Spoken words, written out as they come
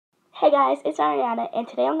Hey guys, it's Ariana, and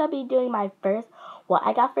today I'm going to be doing my first What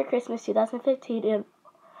I Got for Christmas 2015, and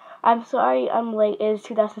I'm sorry I'm late. It's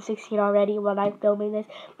 2016 already when I'm filming this,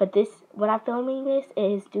 but when I'm filming this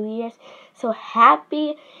is New Year's, so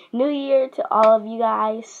Happy New Year to all of you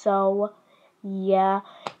guys. So yeah,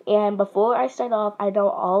 and before I start off, I know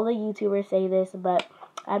all the YouTubers say this, but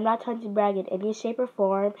I'm not trying to brag in any shape or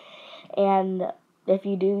form, and if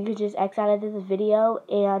you do, you can just X out of this video,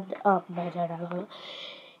 and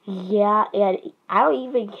yeah, and I don't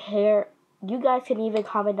even care. You guys can even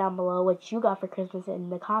comment down below what you got for Christmas in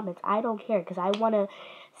the comments. I don't care because I want to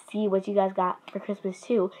see what you guys got for Christmas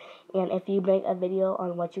too. And if you make a video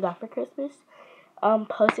on what you got for Christmas,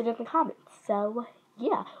 post it in the comments. So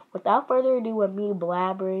yeah, without further ado, with me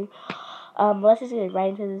blabbering, let's just get right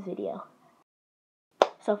into this video.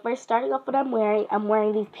 So first, starting off what I'm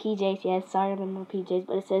wearing these PJs. Yes, sorry I'm in my PJs,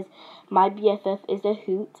 but it says my BFF is a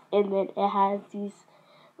hoot, and then it has these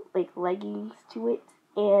like leggings to it,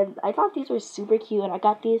 and I thought these were super cute, and I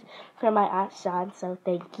got these from my Aunt Sean, so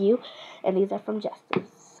thank you. And these are from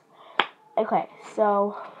Justice. Okay,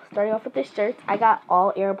 so starting off with the shirts, I got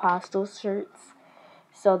all Aeropostale shirts,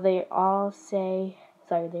 so they all say,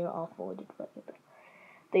 sorry, they are all folded, but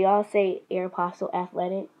they all say Aeropostale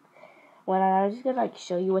Athletic. When I'm just gonna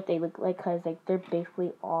show you what they look like, because they're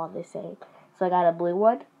basically all the same. So I got a blue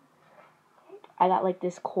one, I got like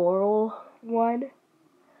this coral one,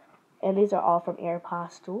 and these are all from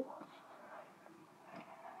Aeropostale.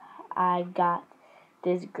 I got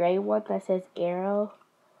this gray one that says Aero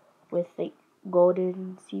with like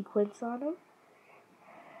golden sequins on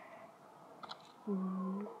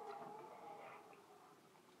them.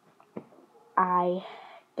 I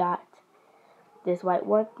got this white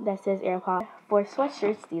one that says Aeropostale. For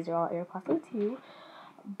sweatshirts, these are all Aeropostale too,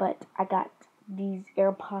 but I got these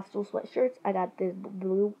Aeropostale sweatshirts. I got this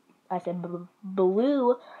blue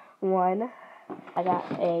one. I got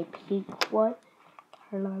a pink one.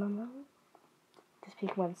 This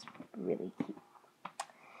pink one's really cute.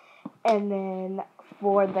 And then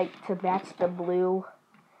for to match the blue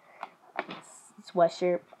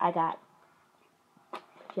sweatshirt, I got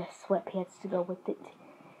sweatpants to go with it.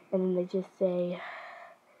 And then they just say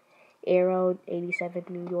Aero 87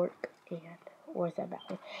 New York, or is that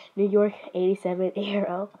backwards? New York 87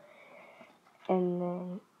 Aero. And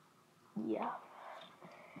then yeah,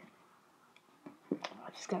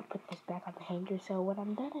 I'm just gonna put this back on the hanger, so when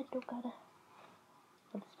I'm done I don't gotta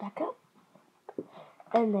put this back up.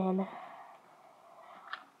 And then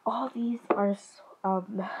all these are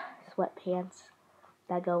sweatpants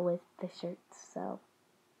that go with the shirts, so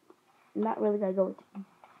I'm not really gonna go into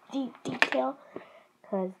deep detail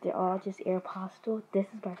because they're all just Aeropostale. This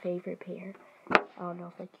is my favorite pair. I don't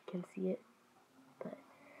know if you can see it, but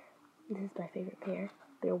this is my favorite pair.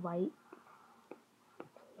 They're white.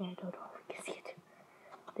 Yeah, I don't know if you can see it.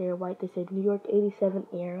 They're white. They said New York 87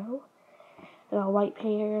 Aero. I got a white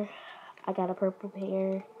pair. I got a purple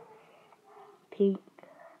pair. Pink.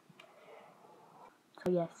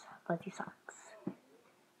 So yes, fuzzy socks.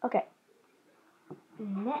 Okay.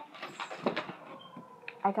 Next,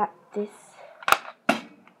 I got this.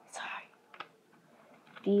 Sorry.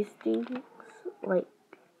 These things,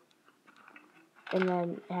 and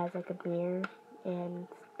then it has a mirror and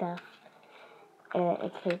stuff. And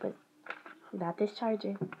it came with not this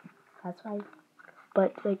charger. That's right.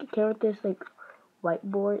 But it came with this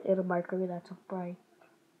whiteboard and a marker. That's a bright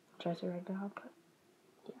dresser right now. But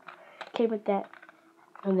yeah, it came with that.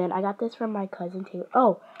 And then I got this from my cousin too.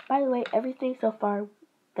 Oh, by the way, everything so far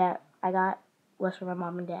that I got was from my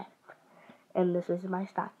mom and dad. And this is my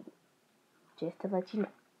stocking, just to let you know.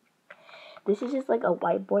 This is just a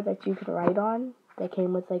whiteboard that you can write on. That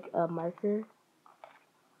came with a marker.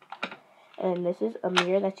 And this is a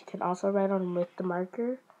mirror that you can also write on with the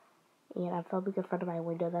marker. And I'm filming in front of my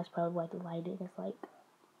window. That's probably why the lighting is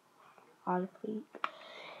on fleek.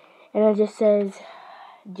 And it just says,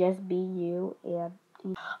 just be you.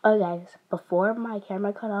 And oh guys, before my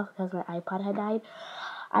camera cut off because my iPod had died,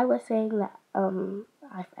 I was saying that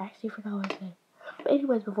I actually forgot what I was saying. But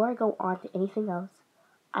anyways, before I go on to anything else,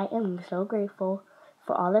 I am so grateful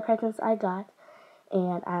for all the presents I got,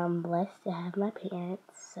 and I'm blessed to have my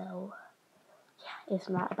parents. So yeah, it's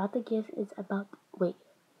not about the gifts, it's about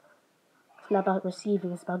it's not about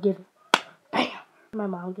receiving, it's about giving. Bam! My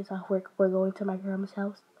mom gets off work, we're going to my grandma's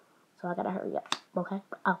house, so I gotta hurry up, okay?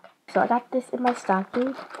 Okay. So I got this in my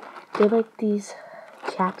stocking. They're these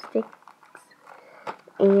chapsticks,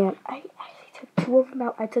 and I actually took two of them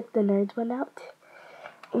out. I took the Nerds one out,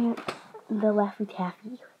 and the Laffy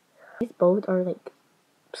Taffy. These both are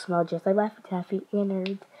smell just like Laffy Taffy and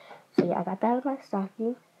Nerds. So yeah, I got that in my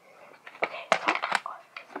stocking. Okay,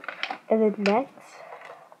 And then next,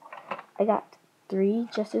 I got 3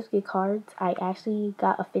 Justice gift cards. I actually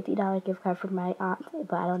got a $50 gift card from my aunt,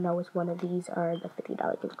 but I don't know which one of these are the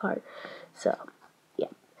 $50 gift card. So, yeah.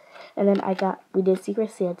 And then we did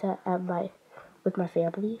Secret Santa with my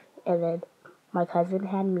family, and then my cousin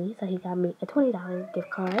had me, so he got me a $20 gift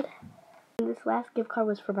card. And this last gift card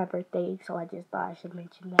was for my birthday, so I just thought I should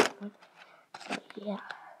mention that one. So, yeah.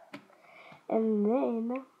 And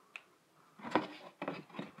then,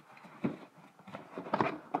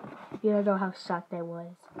 you don't know how shocked I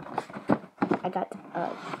was. I got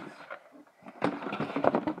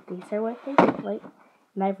these are what they look like,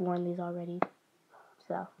 and I've worn these already.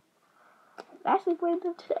 So, I actually wearing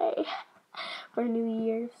them today for New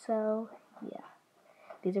Year's. So, yeah.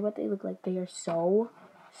 These are what they look like. They are so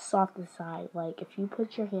soft inside. Like, if you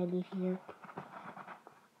put your hand in here,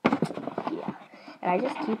 yeah. And I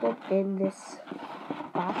just keep them in this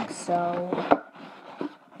box, so,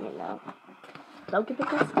 you know, don't get the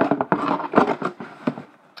good stuff.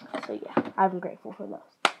 So, yeah, I'm grateful for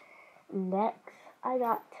those. Next, I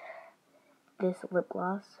got this lip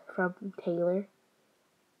gloss from Taylor.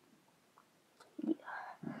 Yeah.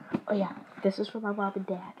 Oh, yeah, this is for my mom and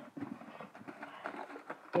dad.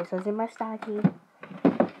 This was in my stocking.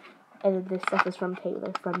 And then this stuff is from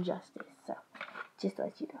Taylor, from Justice. So, just to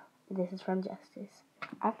let you know. This is from Justice.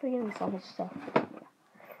 I'm forgetting so much stuff. Yeah.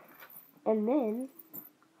 And then,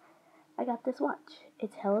 I got this watch.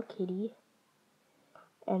 It's Hello Kitty.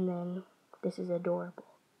 And then, this is adorable.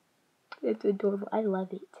 It's adorable. I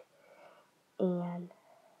love it. And,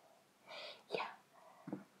 yeah.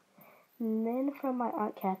 And then from my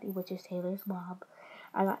Aunt Kathy, which is Taylor's mom,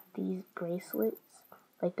 I got these bracelets.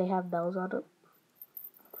 Like, they have bells on them,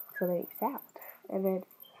 so they make sound. And then,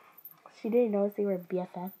 she didn't notice they were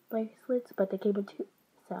BFF bracelets, but they came in 2.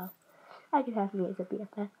 So, I could have me as a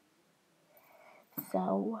BFF.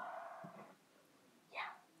 So,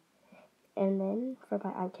 yeah. And then, for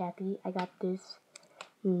my Aunt Kathy, I got this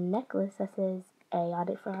necklace that says A on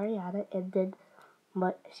it for Ariana. And then,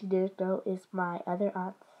 what she didn't know is my other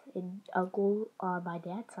aunts and uncle on my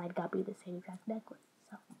dad's side got me the same exact necklace.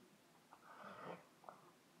 So,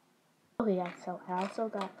 okay, guys, so I also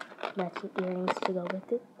got matching earrings to go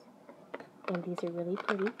with it. And these are really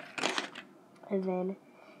pretty. And then,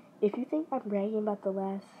 if you think I'm bragging about the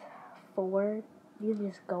last 4, you can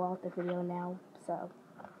just go out the video now. So,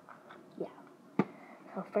 yeah.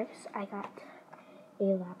 So first, I got a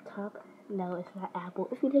laptop. No, it's not Apple.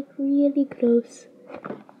 If you look really close,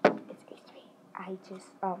 it's HP. I just,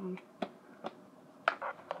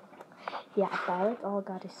 yeah, Violet all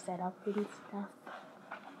got it set up and stuff.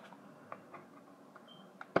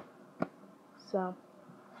 So,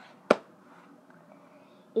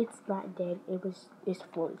 it's not dead. It's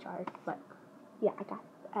fully charged. But, yeah, I got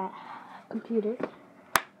a computer.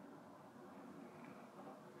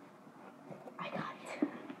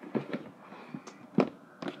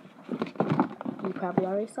 You probably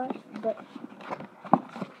already saw it, but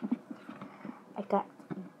I got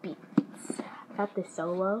Beats. I got the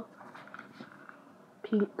Solo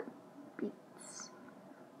pink Beats.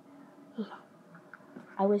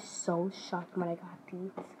 I was so shocked when I got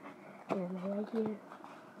these. And they're right here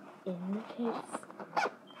in the case.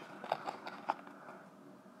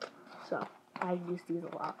 So, I use these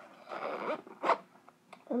a lot.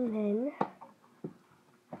 And then,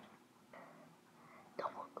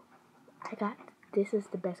 I got, this is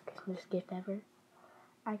the best Christmas gift ever.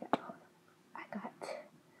 I got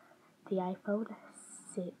the iPhone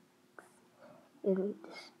 6 in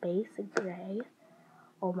space gray.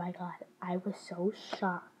 Oh my god, I was so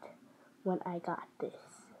shocked when I got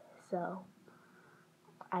this. So,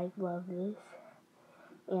 I love this.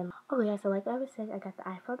 And, oh yeah, so like I was saying, I got the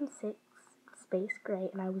iPhone 6 space gray,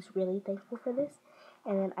 and I was really thankful for this.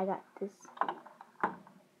 And then I got this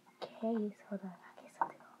case. Hold on, I get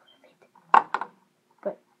something over it.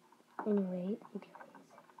 But, anyways,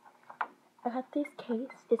 I got this case.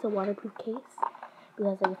 It's a waterproof case.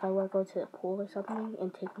 Because like, if I want to go to the pool or something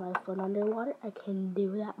and take my phone underwater, I can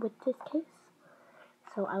do that with this case.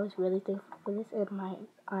 So I was really thankful for this, and my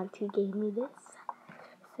auntie gave me this.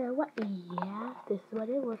 So what? Yeah, this is what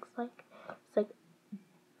it looks like. It's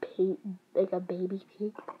like a baby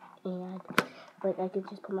pink, and like I can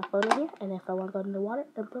just put my phone in here, and if I want to go in the water,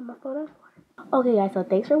 then put my phone in the water. Okay, guys. So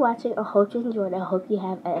thanks for watching. I hope you enjoyed. I hope you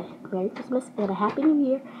have a Merry Christmas and a Happy New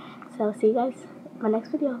Year. So see you guys in my next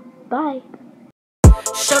video. Bye.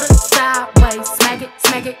 Shoulder sideways, smack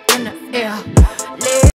it in the air.